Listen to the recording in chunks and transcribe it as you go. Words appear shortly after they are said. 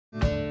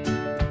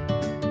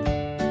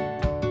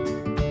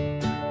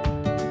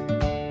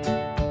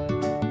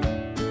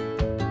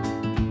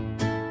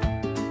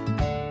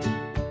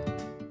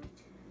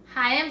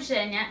I am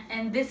Zhenya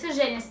and this is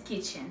Zhenya's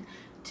Kitchen.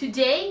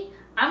 Today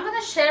I'm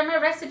gonna share my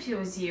recipe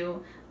with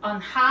you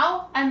on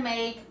how I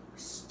make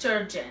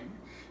sturgeon.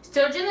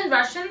 Sturgeon in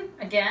Russian,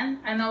 again,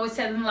 I know we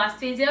said in the last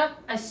video,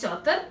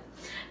 осётр.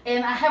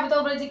 And I have it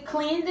already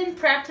cleaned and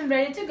prepped and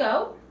ready to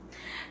go.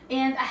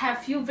 And I have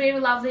a few very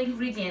lovely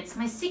ingredients.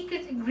 My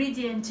secret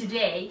ingredient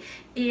today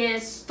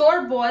is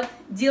store-bought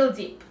dill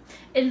dip.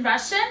 In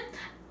Russian,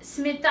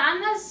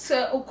 сметана с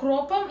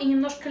укропом и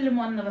немножко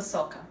лимонного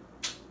сока.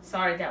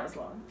 Sorry, that was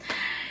long.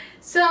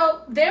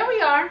 So there we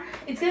are.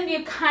 It's gonna be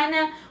a kind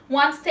of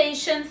one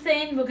station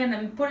thing. We're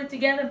gonna put it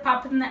together and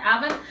pop it in the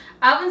oven.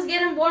 Oven's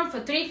getting warm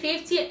for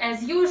 350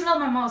 as usual,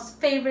 my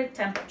most favorite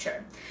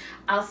temperature.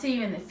 I'll see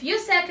you in a few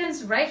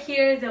seconds right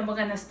here. Then we're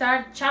gonna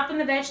start chopping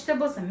the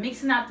vegetables and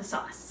mixing up the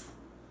sauce.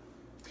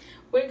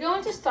 We're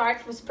going to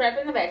start with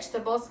prepping the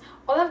vegetables.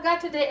 All I've got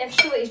today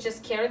actually is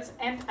just carrots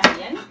and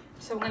onion.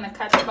 So we're gonna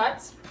cut the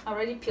butts.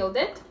 Already peeled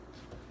it.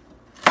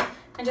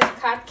 And just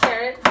cut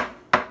carrot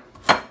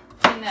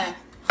in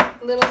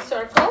little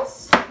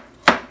circles.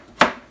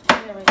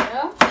 There we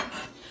go.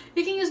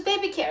 You can use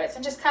baby carrots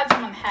and just cut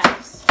them in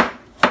halves,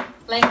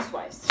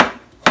 lengthwise.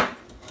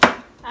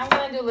 I'm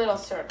gonna do little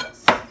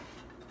circles.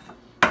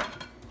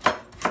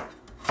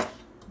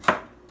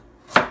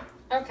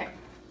 Okay,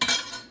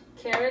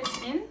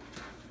 carrots in.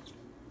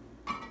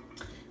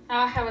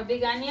 Now I have a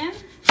big onion.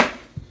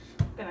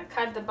 I'm gonna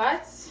cut the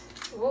butts.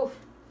 Ooh,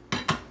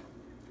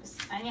 this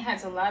onion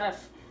has a lot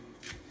of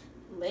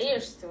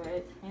layers to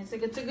it. It's a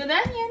good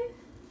onion.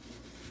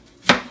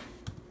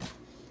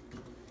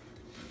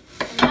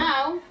 And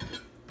now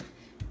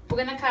we're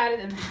gonna cut it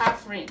in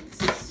half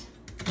rings.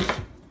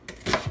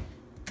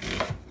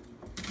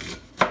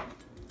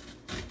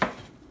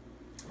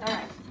 All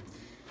right,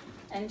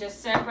 and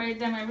just separate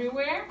them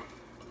everywhere.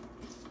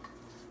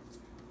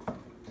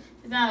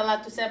 There's not a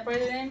lot to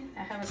separate it in.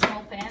 I have a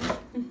small pan.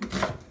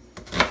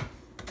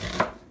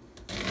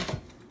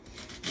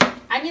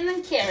 Onion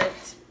and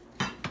carrot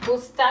will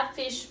stop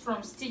fish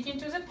from sticking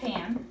to the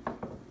pan,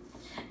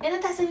 and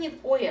it doesn't need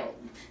oil.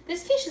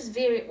 This fish is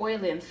very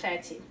oily and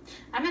fatty.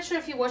 I'm not sure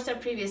if you watched our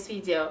previous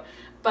video,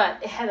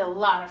 but it had a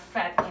lot of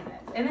fat in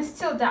it, and it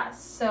still does,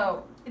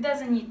 so it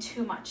doesn't need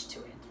too much to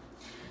it.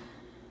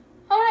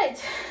 All right,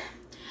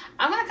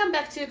 I'm gonna come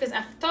back to you because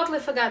I totally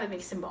forgot the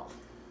mixing bowl.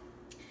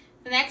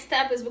 The next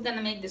step is we're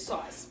gonna make the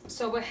sauce.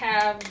 So we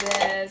have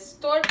the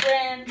store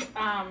brand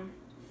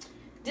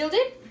dill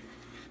dip.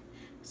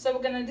 So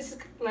we're gonna, this is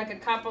like a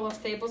couple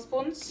of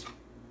tablespoons.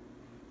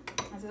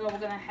 This is what we're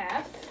gonna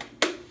have.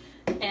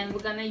 And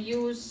we're gonna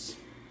use,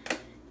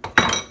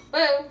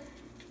 well,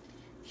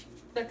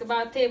 like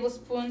about a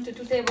tablespoon to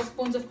 2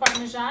 tablespoons of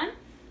Parmesan.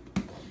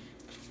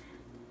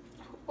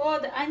 Oh,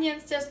 the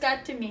onions just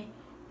got to me.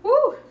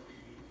 Woo!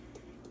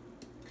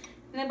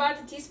 And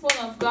about a teaspoon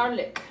of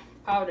garlic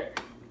powder.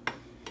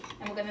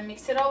 And we're gonna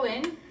mix it all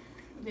in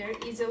very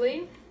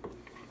easily.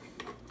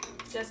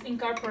 Just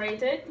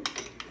incorporate it.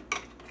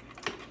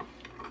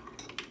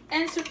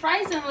 And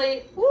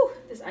surprisingly, woo,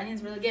 this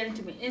onion's really getting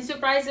to me. And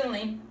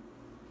surprisingly,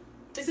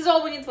 this is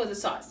all we need for the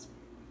sauce.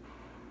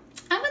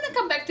 I'm gonna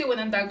come back to you when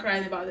I'm done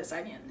crying about this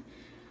onion.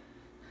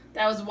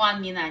 That was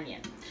one mean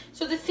onion.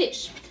 So the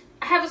fish.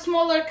 I have a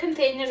smaller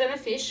container than a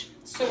fish.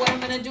 So what I'm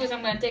gonna do is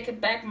I'm gonna take it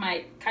back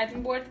my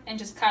cutting board and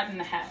just cut in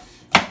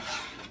half.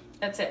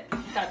 That's it,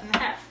 cut in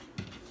half.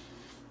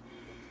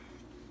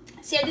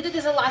 See, I did it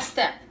as a last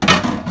step,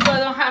 so I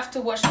don't have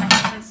to wash my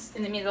hands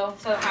in the middle,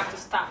 so I don't have to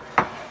stop.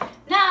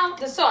 Now,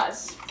 the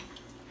sauce.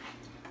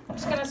 I'm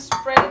just gonna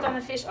spread it on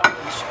the fish. Oh, I'm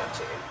gonna show it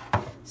to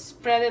you.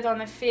 Spread it on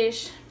the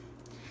fish.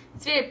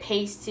 It's very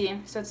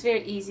pasty, so it's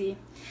very easy.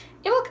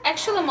 It will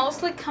actually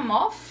mostly come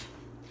off.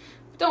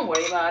 Don't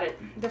worry about it.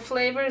 The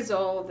flavor is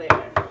all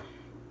there.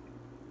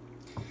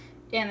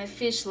 And the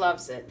fish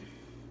loves it.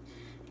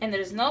 And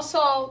there's no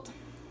salt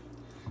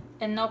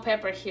and no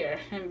pepper here.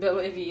 And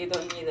believe me, you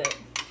don't need it.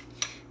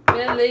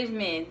 Believe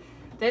me,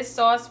 this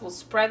sauce will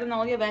spread on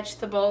all your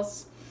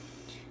vegetables.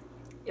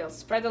 It'll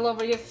spread all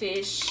over your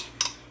fish.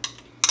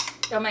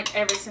 It'll make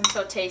everything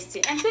so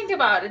tasty. And think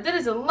about it, there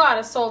is a lot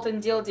of salt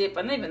in dill dip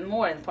and even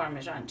more in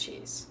Parmesan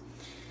cheese.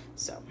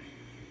 So,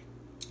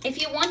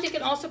 if you want, you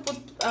can also put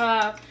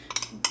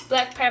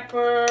black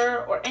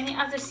pepper or any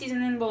other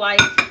seasoning you like.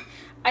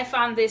 I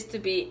found this to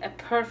be a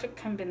perfect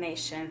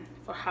combination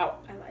for how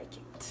I like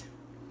it.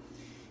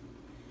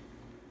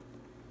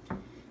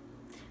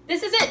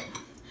 This is it.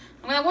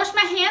 I'm gonna wash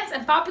my hands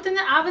and pop it in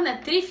the oven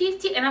at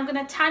 350, and I'm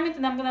gonna time it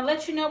and I'm gonna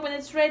let you know when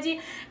it's ready.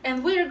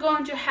 And we're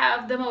going to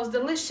have the most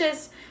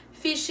delicious,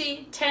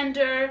 fishy,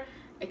 tender,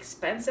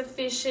 expensive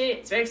fishy,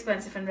 it's very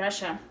expensive in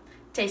Russia,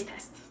 taste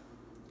test.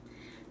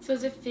 So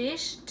the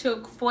fish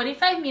took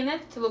 45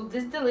 minutes to look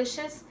this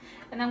delicious,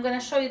 and I'm gonna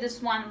show you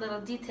this one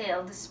little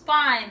detail. The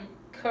spine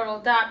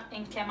curled up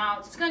and came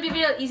out. It's gonna be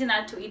real easy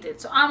not to eat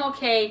it, so I'm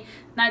okay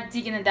not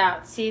digging it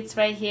out. See, it's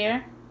right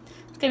here.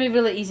 It's gonna be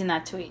really easy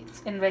not to eat,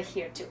 and right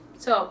here too.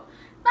 So,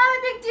 not a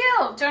big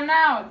deal, turn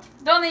out.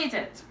 Don't eat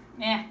it.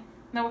 Yeah,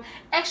 no,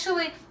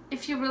 actually,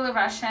 if you're really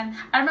Russian.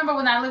 I remember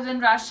when I lived in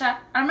Russia,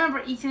 I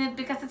remember eating it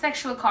because it's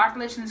actually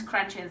cartilage and it's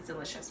crunchy and it's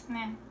delicious.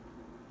 Yeah.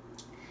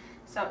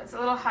 So it's a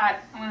little hot.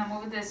 I'm gonna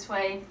move it this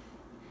way.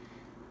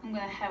 I'm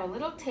gonna have a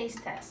little taste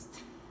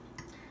test.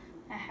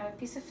 I have a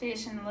piece of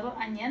fish and a little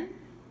onion.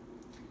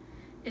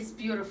 It's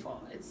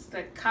beautiful. It's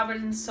like covered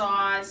in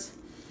sauce.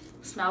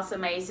 It smells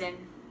amazing.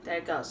 There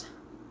it goes.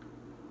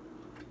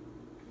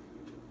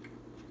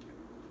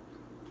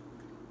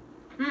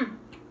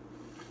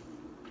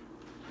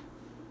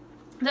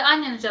 The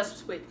onion is just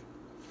sweet.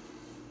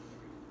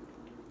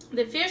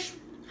 The fish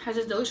has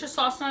this delicious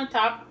sauce on the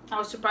top. I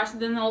was surprised it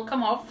didn't all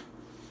come off.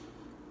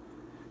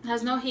 It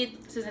has no heat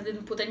since I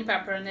didn't put any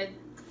pepper in it.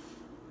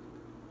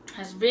 It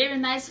has very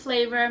nice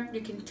flavor.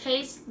 You can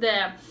taste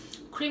the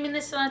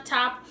creaminess on the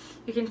top.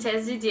 You can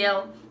taste the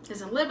dill.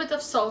 There's a little bit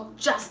of salt,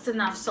 just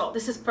enough salt.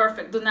 This is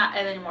perfect. Do not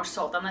add any more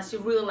salt unless you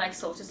really like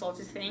salty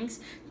things.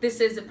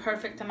 This is the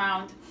perfect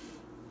amount.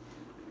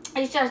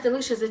 It's just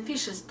delicious. The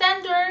fish is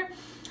tender.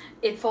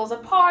 It falls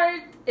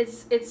apart.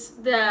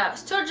 The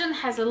sturgeon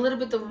has a little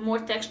bit of more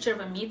texture of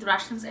a meat.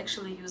 Russians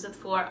actually use it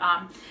for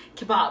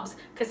kebabs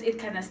because it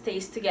kind of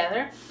stays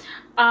together.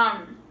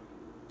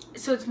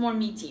 So it's more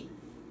meaty.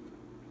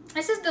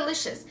 This is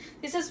delicious.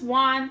 This is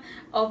one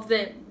of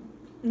the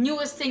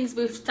newest things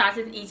we've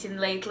started eating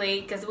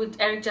lately because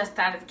Eric just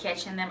started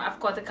catching them.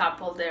 I've got a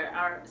couple. They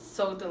are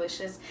so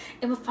delicious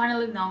and we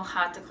finally know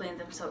how to clean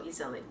them so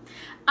easily.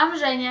 I'm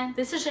Zhenya,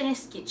 this is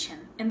Zhenya's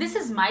Kitchen, and this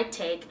is my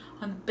take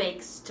on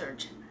baked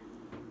sturgeon.